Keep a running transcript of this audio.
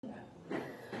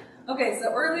Okay,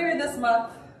 so earlier this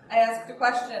month, I asked a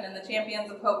question in the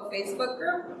Champions of Hope Facebook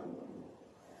group.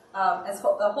 As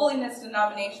a Holiness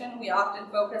denomination, we often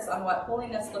focus on what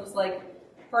holiness looks like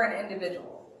for an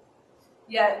individual.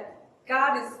 Yet,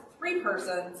 God is three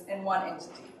persons in one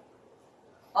entity,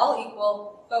 all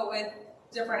equal, but with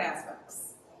different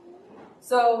aspects.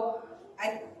 So,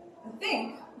 I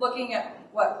think looking at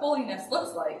what holiness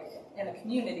looks like in a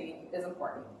community is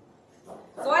important.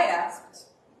 So I asked,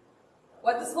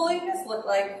 what does holiness look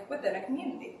like within a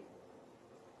community?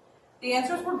 The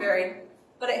answers were varied,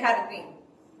 but it had a theme.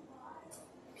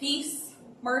 Peace,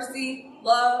 mercy,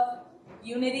 love,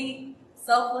 unity,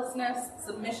 selflessness,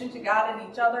 submission to God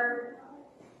and each other.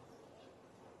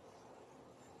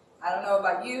 I don't know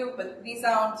about you, but these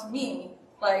sound to me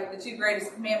like the two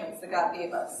greatest commandments that God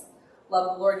gave us.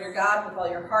 Love the Lord your God with all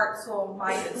your heart, soul,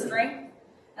 mind, and strength,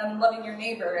 and loving your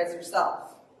neighbor as yourself.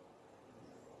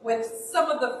 With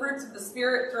some of the fruits of the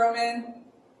Spirit thrown in,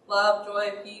 love,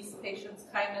 joy, peace, patience,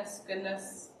 kindness,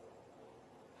 goodness.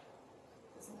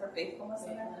 Isn't there faithfulness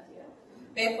in there?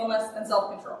 Faithfulness and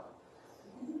self-control.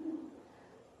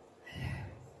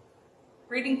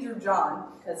 Reading through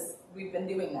John, because we've been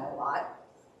doing that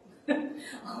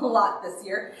a lot this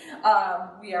year.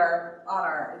 We are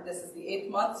on this is the 8th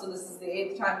month, so this is the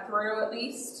 8th time through at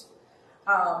least,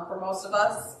 for most of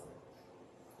us.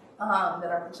 That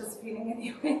are participating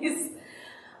anyways.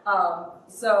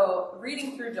 So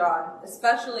reading through John,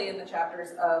 especially in the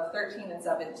chapters of 13 and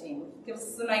 17, gives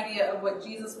us an idea of what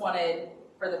Jesus wanted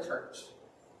for the church.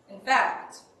 In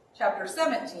fact, chapter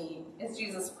 17 is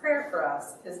Jesus' prayer for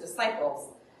us, his disciples,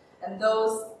 and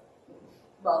those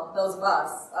of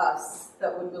us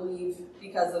that would believe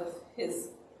because of his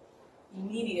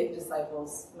immediate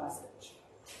disciples' message,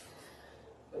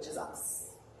 which is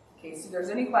us. In case there's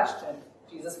any question,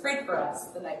 Jesus prayed for us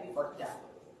the night before he died.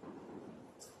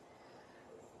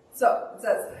 So, it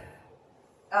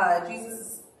says, Jesus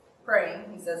is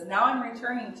praying. He says, now I'm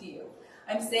returning to you.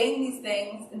 I'm saying these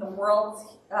things in the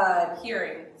world's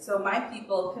hearing, so my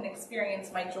people can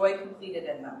experience my joy completed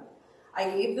in them. I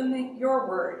gave them your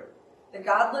word. The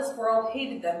godless world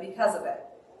hated them because of it,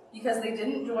 because they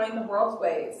didn't join the world's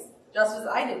ways, just as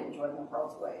I didn't join the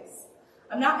world's ways.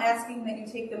 I'm not asking that you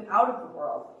take them out of the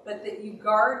world, but that you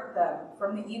guard them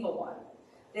from the evil one.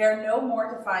 They are no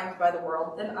more defined by the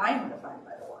world than I am defined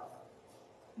by the world.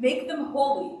 Make them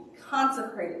holy,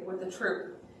 consecrated with the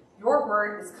truth. Your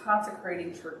word is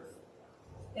consecrating truth.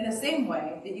 In the same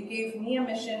way that you gave me a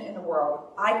mission in the world,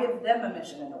 I give them a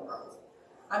mission in the world.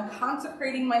 I'm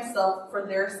consecrating myself for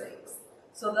their sakes,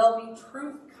 so they'll be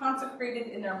truth consecrated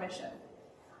in their mission.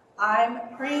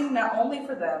 I'm praying not only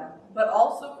for them, but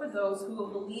also for those who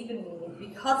will believe in me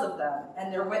because of them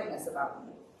and their witness about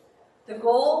me. The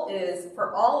goal is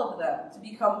for all of them to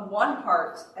become one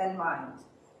heart and mind.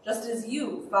 Just as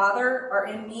you, Father, are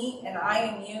in me and I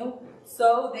in you,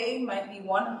 so they might be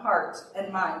one heart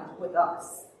and mind with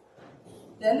us.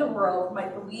 Then the world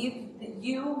might believe that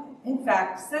you, in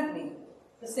fact, sent me.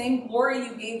 The same glory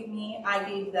you gave me, I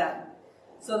gave them.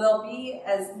 So they'll be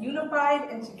as unified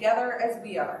and together as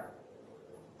we are.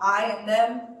 I and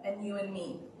them, and you and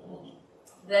me.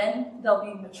 Then they'll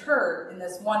be mature in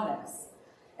this oneness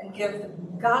and give the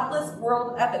godless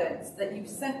world evidence that you've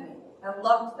sent me and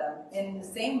loved them in the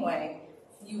same way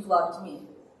you've loved me.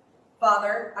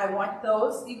 Father, I want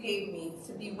those you gave me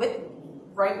to be with me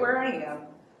right where I am,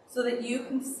 so that you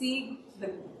can see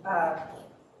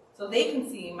so they can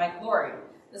see my glory,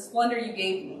 the splendor you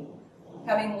gave me,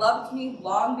 having loved me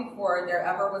long before there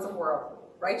ever was a world.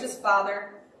 Righteous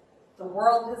Father, the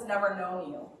world has never known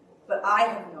you, but I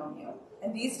have known you,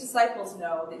 and these disciples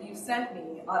know that you sent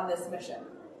me on this mission.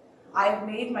 I have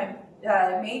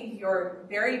made your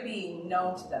very being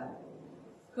known to them,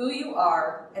 who you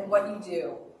are and what you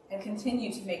do, and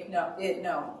continue to make it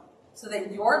known, so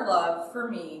that your love for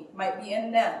me might be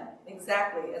in them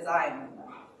exactly as I am in them.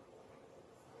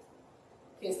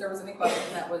 In case there was any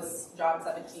question, that was John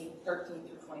 17, 13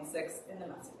 through 26 in the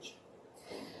message.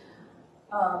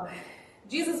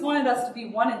 Jesus wanted us to be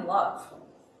one in love.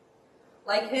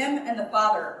 Like him and the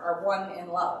Father are one in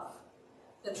love.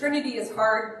 The Trinity is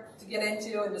hard to get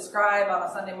into and describe on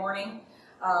a Sunday morning.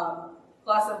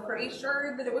 Plus, I'm pretty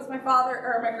sure that it was my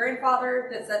grandfather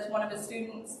that said to one of his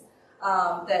students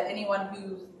that anyone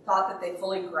who thought that they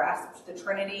fully grasped the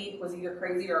Trinity was either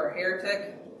crazy or a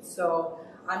heretic. So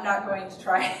I'm not going to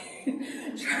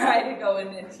try to go in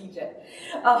and teach it.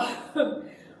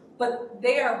 But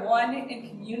they are one in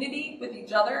community with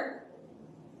each other,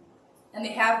 and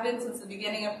they have been since the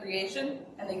beginning of creation,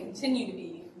 and they continue to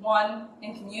be one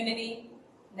in community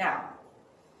now.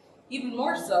 Even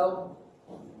more so,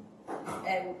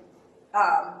 and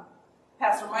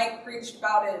Pastor Mike preached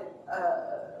about it,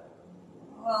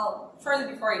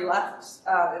 shortly before he left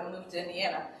and moved to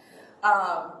Indiana.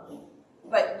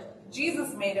 But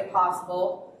Jesus made it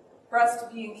possible for us to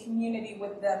be in community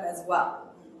with them as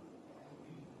well.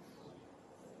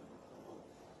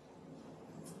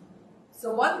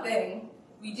 So one thing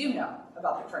we do know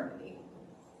about the Trinity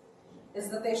is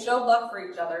that they show love for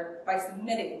each other by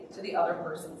submitting to the other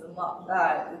persons in love,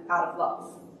 out of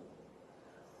love.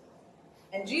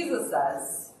 And Jesus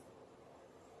says,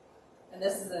 and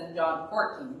this is in John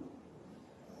 14,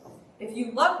 "If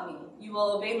you love me, you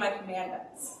will obey my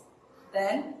commandments.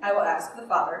 Then I will ask the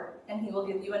Father, and he will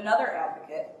give you another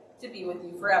advocate to be with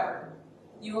you forever.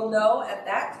 You will know at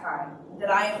that time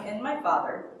that I am in my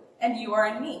Father, and you are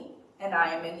in me, and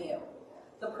I am in you.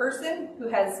 The person who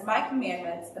has my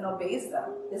commandments and obeys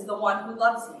them is the one who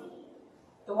loves me.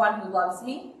 The one who loves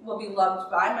me will be loved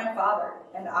by my Father,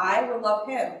 and I will love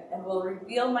him and will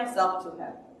reveal myself to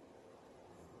him."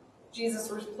 Jesus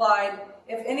replied,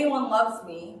 "If anyone loves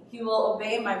me, he will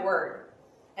obey my word,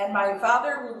 and my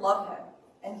Father will love him,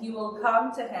 and he will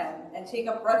come to him and take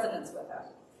up residence with him.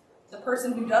 The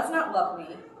person who does not love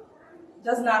me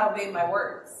does not obey my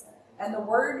words, and the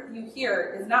word you hear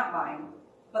is not mine,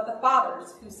 but the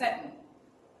Father's who sent me.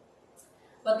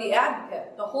 But the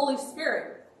Advocate, the Holy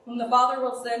Spirit, whom the Father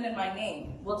will send in my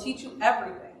name, will teach you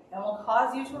everything and will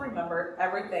cause you to remember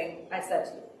everything I said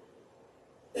to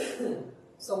you."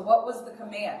 So what was the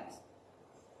command?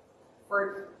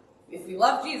 For if we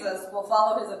love Jesus, we'll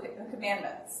follow his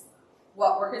commandments.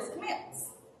 What were his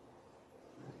commands?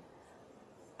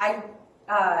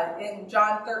 In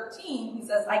John 13, he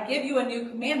says, "I give you a new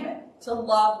commandment, to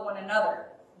love one another.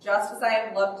 Just as I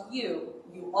have loved you,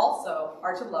 you also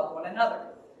are to love one another.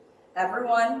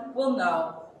 Everyone will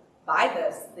know by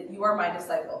this that you are my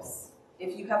disciples,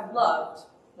 if you have loved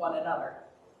one another."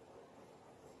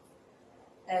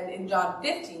 And in John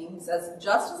 15, he says,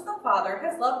 "Just as the Father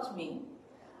has loved me,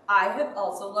 I have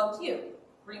also loved you,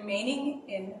 remaining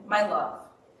in my love.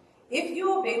 If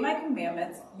you obey my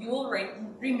commandments, you will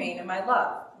remain in my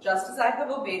love, just as I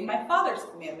have obeyed my Father's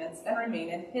commandments and remain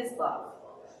in his love.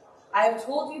 I have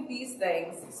told you these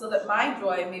things so that my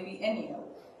joy may be in you,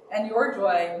 and your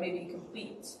joy may be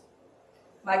complete.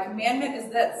 My commandment is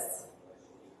this,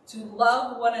 to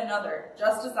love one another,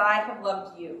 just as I have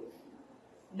loved you.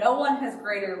 No one has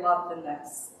greater love than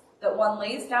this, that one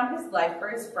lays down his life for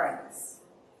his friends.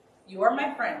 You are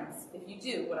my friends if you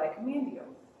do what I command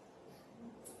you.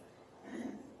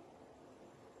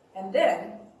 And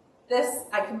then, this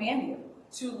I command you,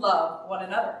 to love one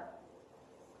another."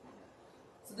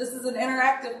 So this is an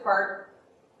interactive part.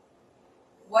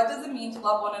 What does it mean to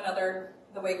love one another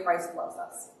the way Christ loves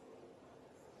us?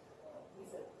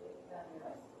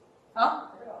 Huh?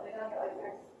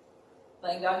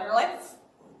 Laying down your life?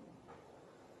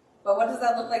 But what does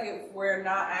that look like if we're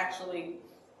not actually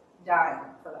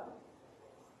dying for them?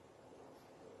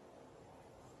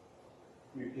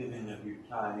 You're giving of your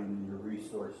time and your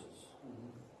resources.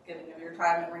 Giving of your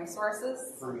time and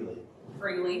resources? Freely.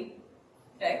 Freely.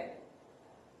 Okay.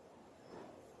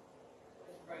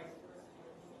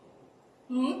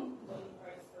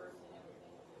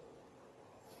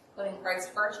 Putting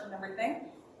Christ first in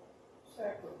everything.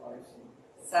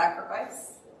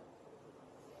 Sacrifice.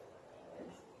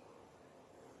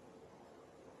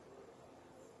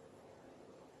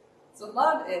 So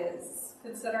love is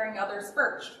considering others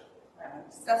first. We're going to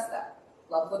discuss that.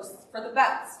 Love looks for the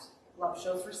best. Love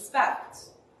shows respect.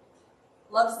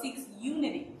 Love seeks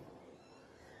unity.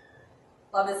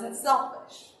 Love isn't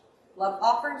selfish. Love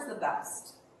offers the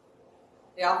best.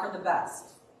 They offer the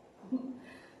best.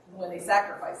 When they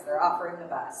sacrifice, they're offering the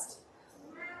best.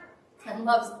 And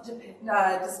love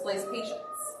displays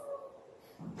patience.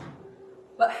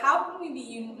 But how can we be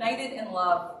united in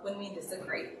love when we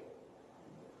disagree?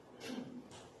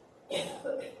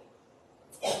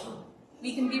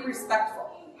 We can be respectful,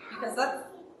 because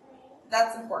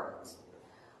that's important.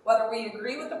 Whether we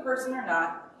agree with the person or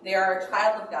not, they are a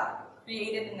child of God,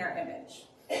 created in their image.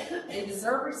 They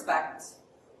deserve respect,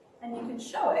 and you can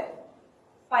show it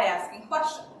by asking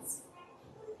questions.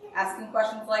 Asking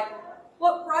questions like,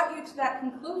 what brought you to that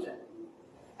conclusion?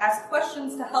 Ask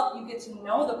questions to help you get to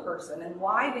know the person and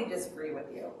why they disagree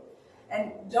with you.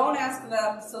 And don't ask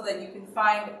them so that you can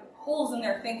find holes in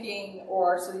their thinking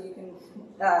or so you can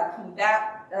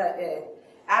combat it.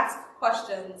 Ask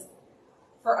questions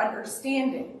for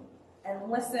understanding and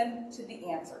listen to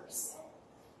the answers.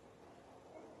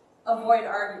 Avoid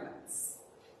arguments.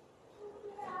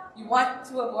 You want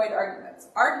to avoid arguments.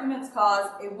 Arguments cause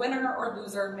a winner or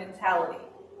loser mentality.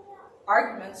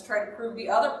 Arguments try to prove the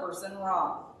other person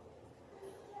wrong.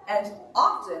 And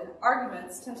often,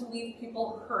 arguments tend to leave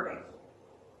people hurting,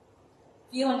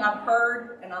 feeling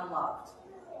unheard and unloved.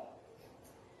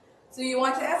 So you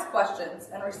want to ask questions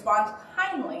and respond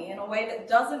kindly in a way that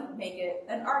doesn't make it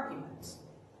an argument.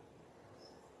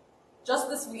 Just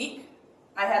this week,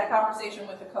 I had a conversation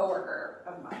with a coworker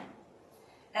of mine,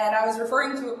 and I was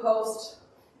referring to a post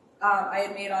I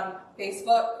had made on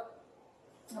Facebook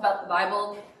about the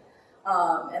Bible,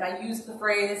 and I used the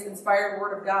phrase inspired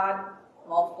word of God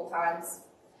multiple times.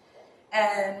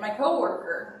 And my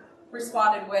coworker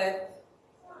responded with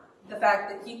the fact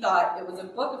that he thought it was a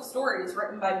book of stories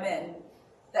written by men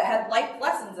that had life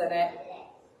lessons in it,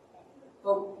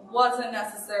 but wasn't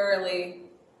necessarily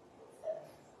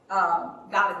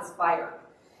God-inspired.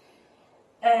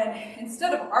 And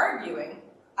instead of arguing,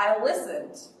 I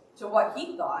listened to what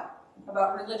he thought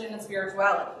about religion and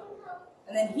spirituality.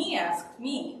 And then he asked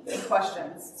me some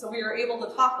questions, so we were able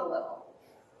to talk a little,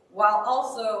 while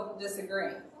also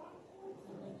disagreeing.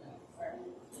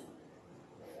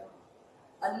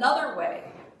 Another way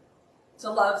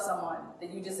to love someone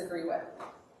that you disagree with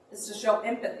is to show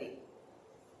empathy.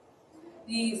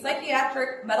 The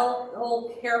Psychiatric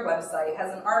Medical Care website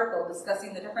has an article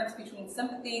discussing the difference between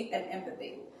sympathy and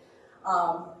empathy.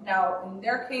 Now, in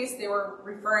their case, they were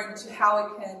referring to how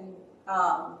it can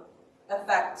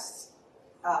affect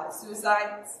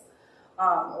suicides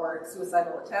or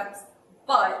suicidal attempts,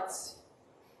 but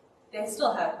they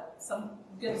still have some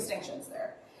good distinctions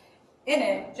there. In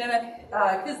it, Jenna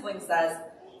Kisling says,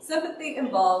 sympathy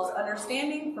involves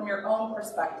understanding from your own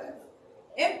perspective.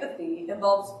 Empathy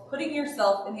involves putting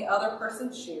yourself in the other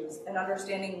person's shoes and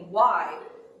understanding why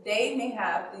they may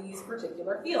have these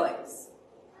particular feelings.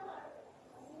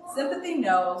 Sympathy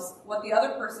knows what the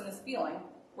other person is feeling,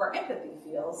 where empathy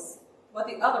feels what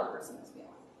the other person is feeling.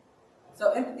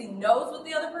 So empathy knows what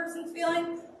the other person's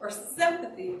feeling, or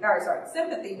sympathy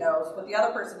knows what the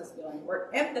other person is feeling, where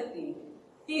empathy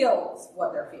feels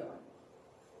what they're feeling.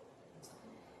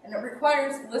 And it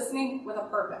requires listening with a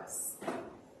purpose.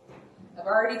 I've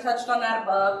already touched on that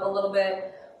above a little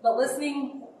bit, but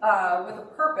listening with a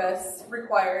purpose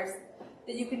requires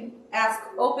that you can ask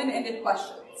open-ended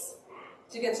questions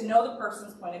to get to know the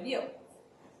person's point of view. It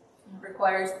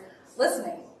requires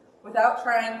listening without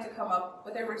trying to come up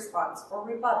with a response or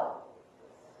rebuttal.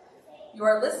 You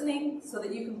are listening so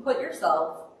that you can put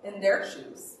yourself in their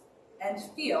shoes and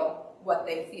feel what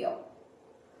they feel.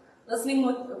 Listening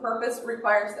with a purpose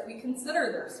requires that we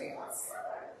consider their stance.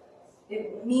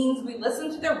 It means we listen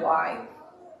to their why,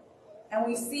 and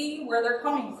we see where they're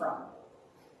coming from.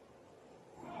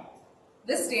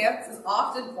 This stance is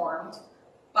often formed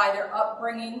by their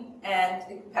upbringing and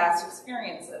past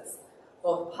experiences,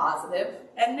 both positive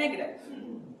and negative.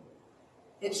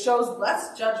 It shows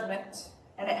less judgment,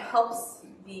 and it helps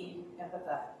be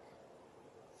empathetic.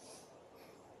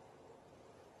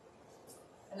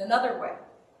 And another way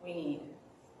we need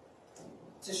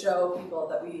to show people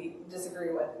that we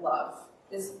disagree with love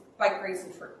is by grace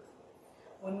and truth.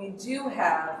 When we do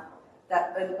have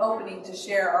an opening to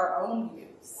share our own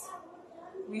views,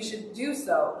 we should do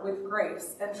so with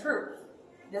grace and truth.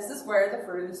 This is where the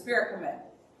fruit of the Spirit come in.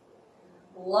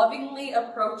 Lovingly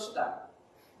approach them.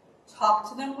 Talk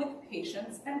to them with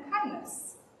patience and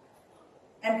kindness.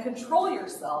 And control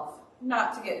yourself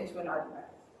not to get into an argument.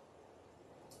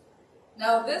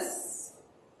 Now, this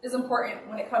is important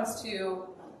when it comes to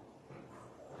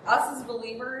us as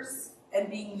believers and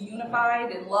being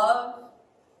unified in love,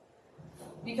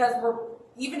 because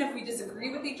even if we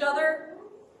disagree with each other,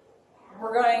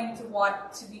 we're going to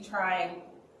want to be trying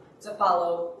to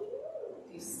follow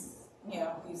these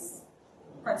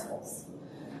principles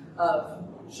of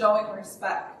showing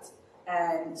respect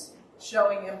and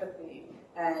showing empathy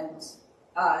and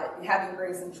having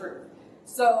grace and truth.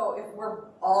 So if we're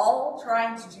all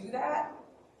trying to do that,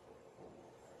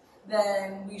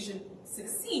 then we should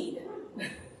succeed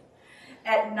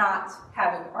at not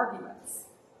having arguments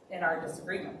in our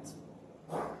disagreement.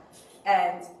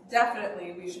 And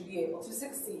definitely we should be able to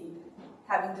succeed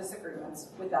having disagreements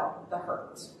without the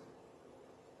hurt.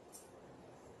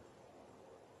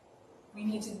 We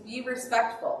need to be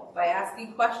respectful by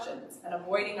asking questions and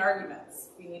avoiding arguments.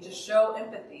 We need to show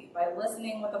empathy by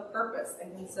listening with a purpose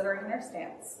and considering their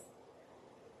stance.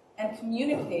 And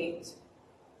communicate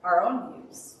our own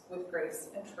views with grace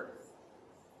and truth.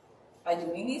 By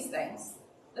doing these things,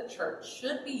 the church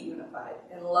should be unified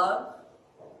in love,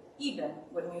 even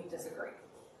when we disagree,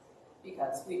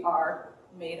 because we are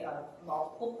made of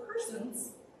multiple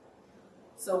persons,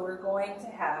 so we're going to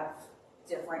have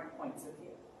different points of view.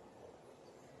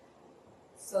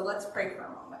 So let's pray for a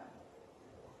moment.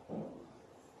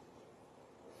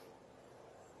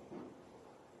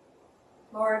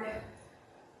 Lord,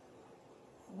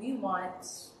 we want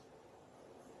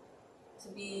to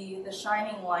be the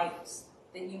shining light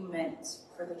that you meant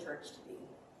for the church to be.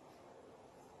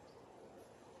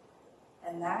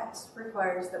 And that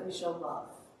requires that we show love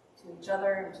to each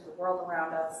other and to the world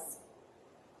around us.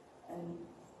 And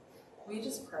we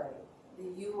just pray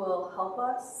that you will help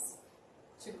us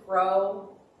to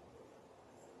grow,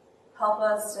 help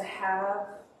us to have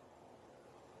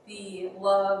the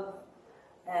love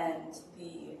and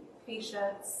the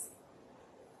patience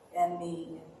and the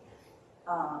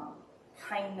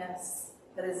kindness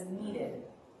that is needed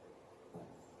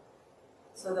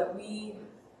so that we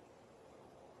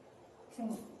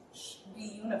can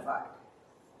be unified.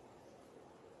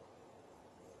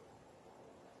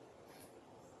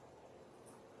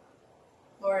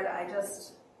 Lord,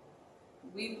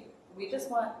 we just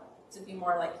want to be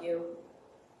more like you.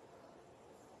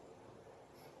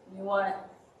 We want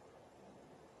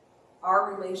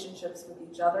our relationships with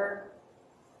each other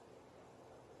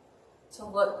to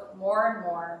look more and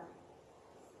more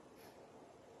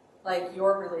like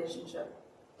your relationship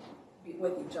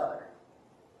with each other.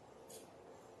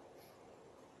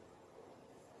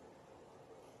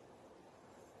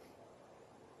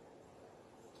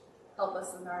 Help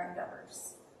us in our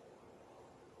endeavors.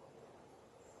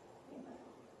 Amen.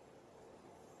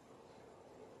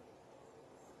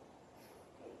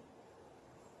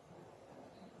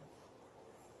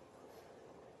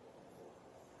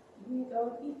 You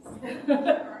go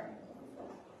eat.